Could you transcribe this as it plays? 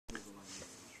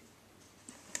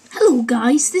Hello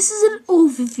guys, this is an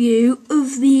overview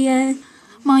of the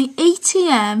my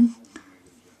ATM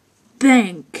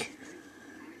bank.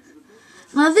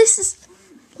 Now this is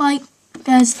like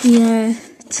there's the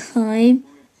time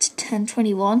to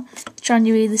 10:21,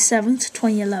 January the 7th,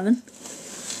 2011.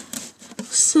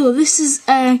 So this is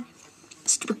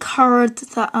just a card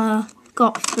that I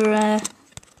got for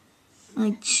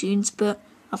iTunes, but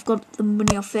I've got the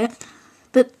money off it.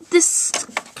 But this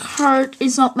card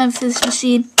is not meant for this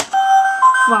machine.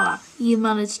 Voila, you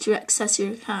managed to access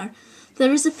your card.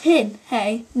 There is a pin.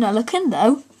 Hey, not looking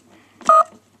though.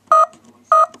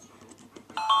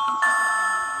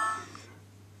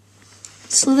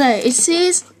 So there, it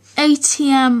says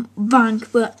ATM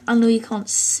bank, but I know you can't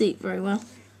see it very well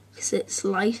because it's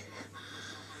light.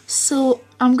 So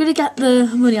I'm gonna get the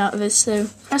money out of it. So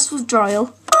press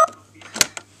withdrawal.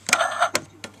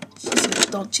 Just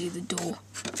dodgy the door.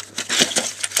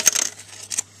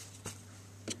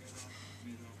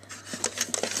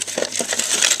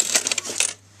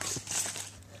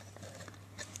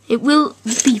 It will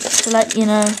beep to let you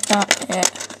know that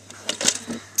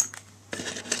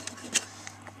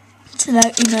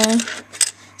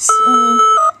So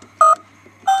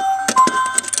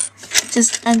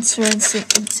just enter in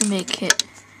something to make it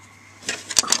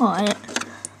quiet.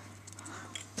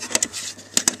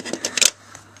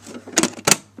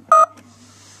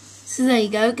 So there you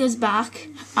go, it goes back,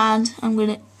 and I'm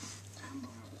gonna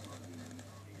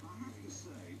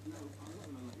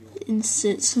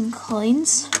insert some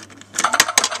coins.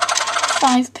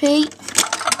 5p,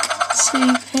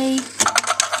 2p,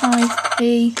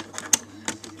 5p,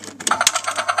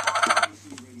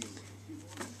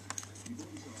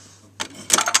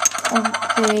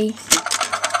 1p,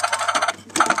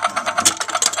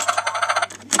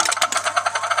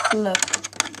 look,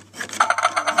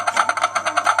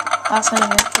 that's how you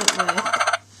make it work.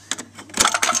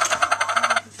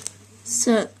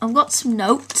 So I've got some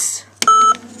notes.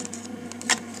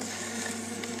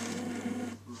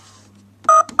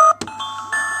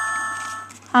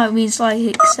 How it means like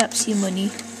it accepts your money.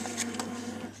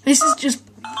 This is just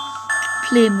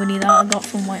plain money that I got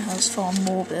from White House Farm,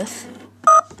 Morbith.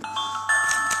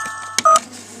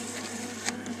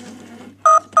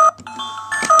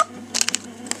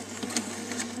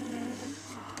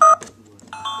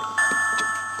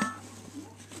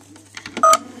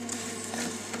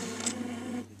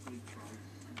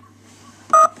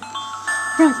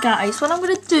 Right guys, what I'm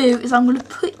going to do is I'm going to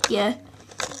put you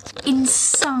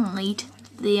inside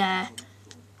the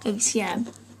ATM.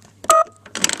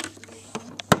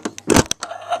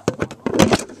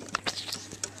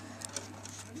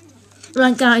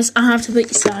 Right guys, I have to put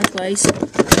you sideways.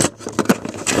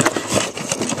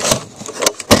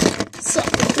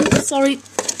 Sorry.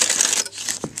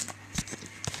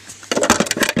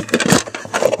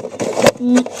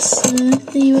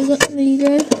 There you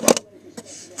go.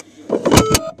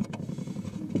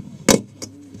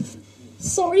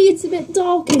 Sorry, it's a bit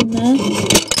dark in there.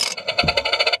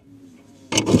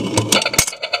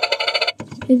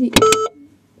 Maybe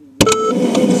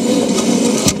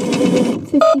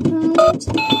 £50.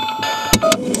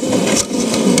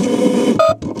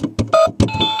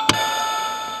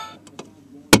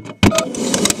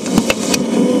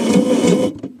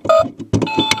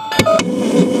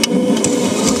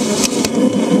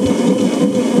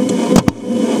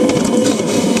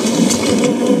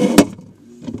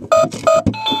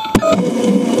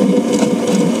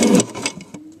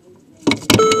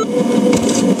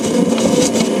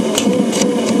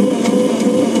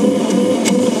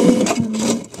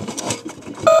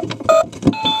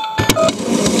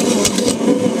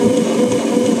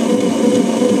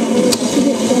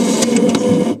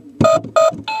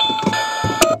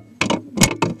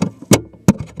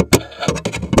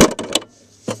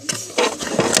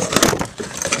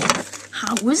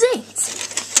 How was it?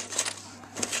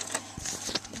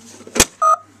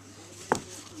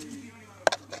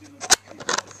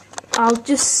 I'll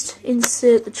just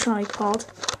insert the tripod.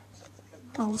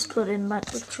 I'll just put in like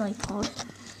the tripod.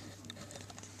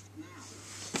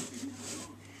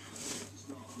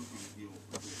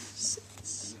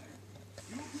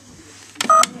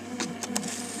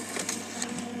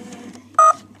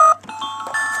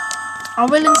 I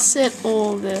will insert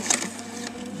all this.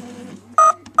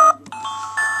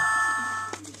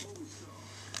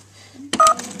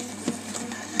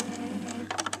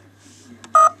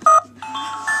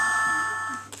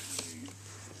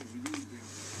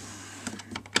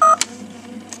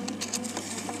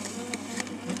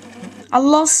 I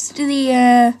lost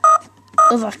the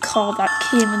other card that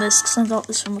came with this because I got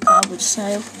this from a garbage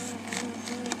sale.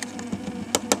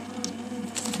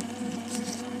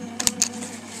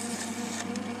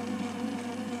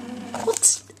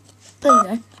 There you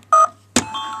go.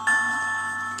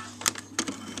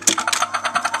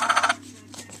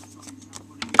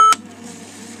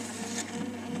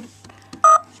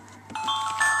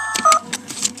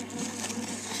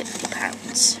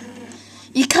 £50.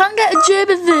 You can get a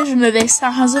German version of this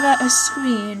that has a better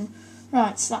screen.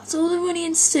 Right, so that's all the money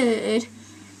inserted.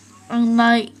 And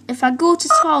like, if I go to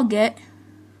target,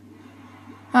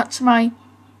 that's my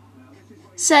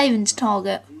savings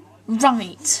target.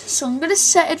 Right, so I'm going to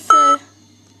set it for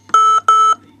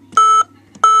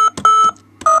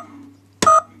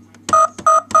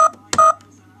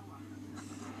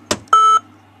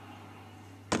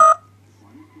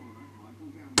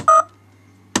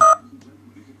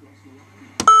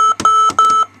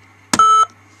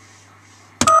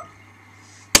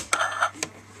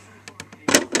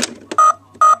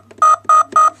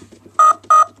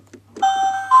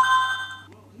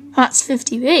that's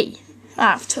 50p.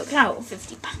 I've took out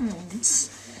 £50.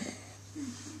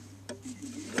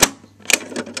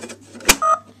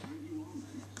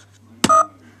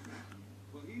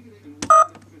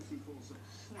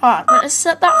 Right, I'm going to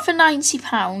set that for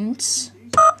 £90.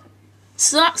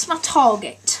 So that's my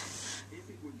target.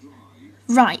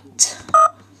 Right.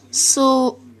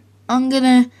 So I'm going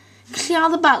to clear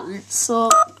the balance. So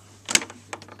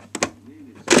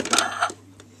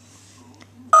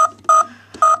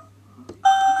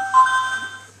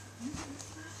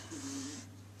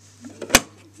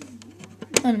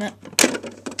wait a minute.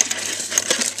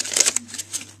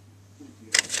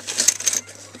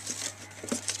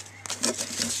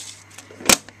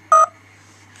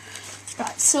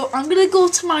 Right, so I'm going to go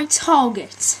to my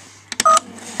target.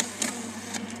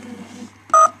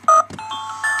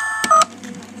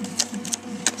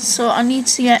 So I need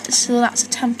to get, so that's a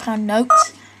 £10 note.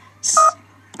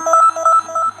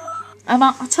 I'm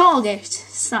at my target,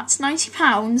 so that's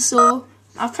 £90. So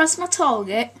I press my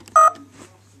target.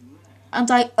 And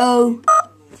I owe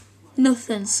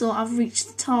nothing, so I've reached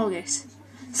the target.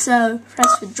 So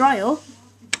press withdrawal.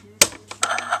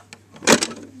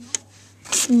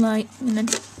 Like, and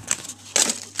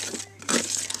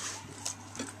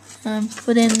then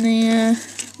put in the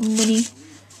money.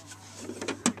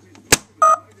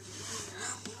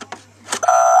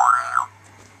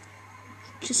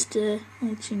 Just a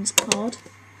iTunes card.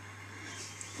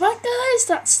 Right, guys,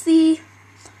 that's the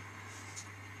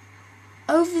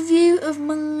overview of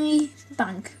my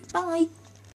bank. Bye.